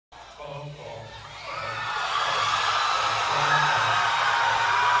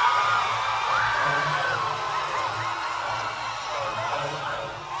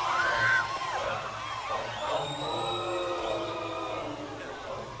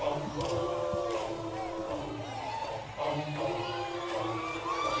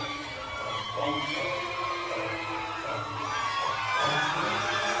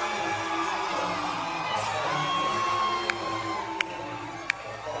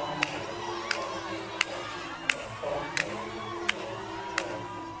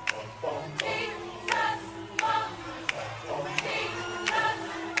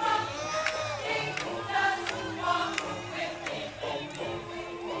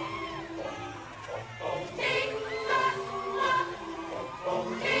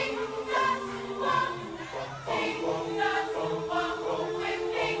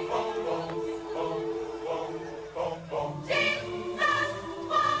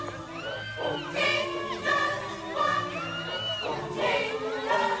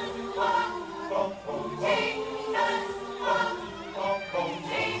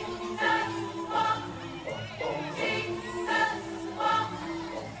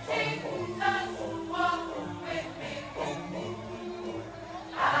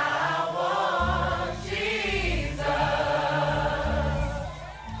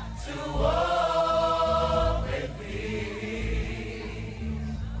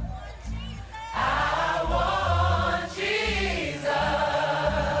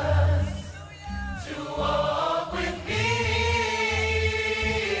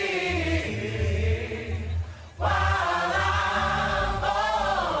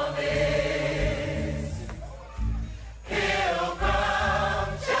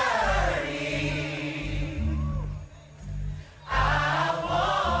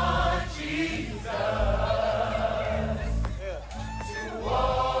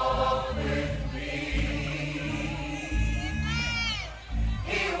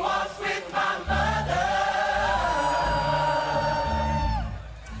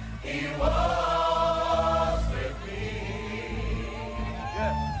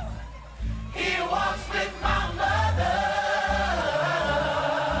He walks with my mother.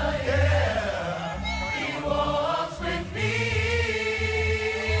 Yeah. He walks with me.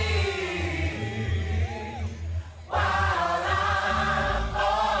 While I'm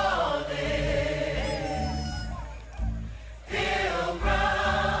on this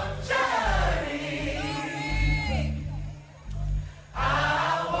pilgrim journey, I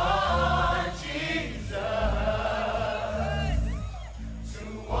want Jesus to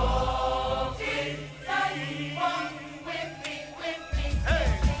walk with me.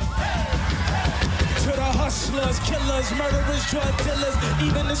 To the hustlers, killers, murderers, drug dealers,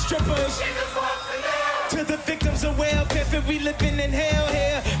 even the strippers. Jesus walks in there. To the victims of welfare, we living in hell,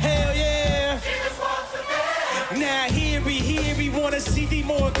 hell yeah. Jesus walks in there. Now hear me, wanna see thee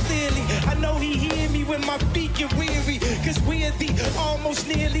more clearly. I know he hear me when my feet get weary, cause we're the almost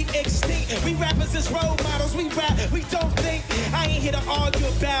nearly extinct. We rappers as role models, we rap, we don't think. I ain't here to argue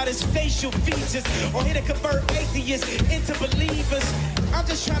about his facial features, or here to convert atheists into believers. I'm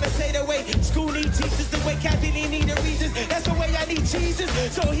just trying to say the way school need teachers, the way Kathy need the reasons. That's the way I need Jesus.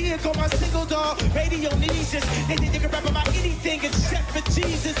 So here go my single dog, radio needs us. They think they can rap about anything except for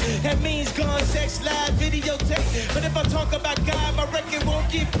Jesus. That means gun, sex, live, videotape. But if I talk about God, my record won't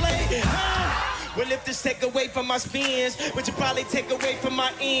get played. Well, if this take away from my spins, which will probably take away from my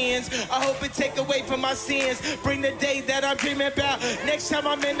ends, I hope it take away from my sins. Bring the day that I'm dreaming about. Next time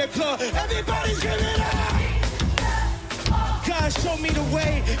I'm in the club, everybody's screaming out. God, show me the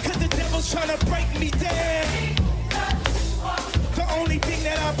way, cause the devil's trying to break me down. The only thing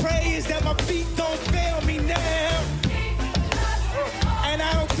that I pray is that my feet don't fail me now. And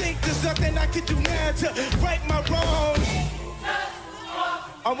I don't think there's nothing I can do now to right my wrongs.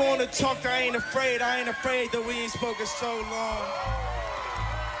 I wanna talk, I ain't afraid that we ain't spoken so long.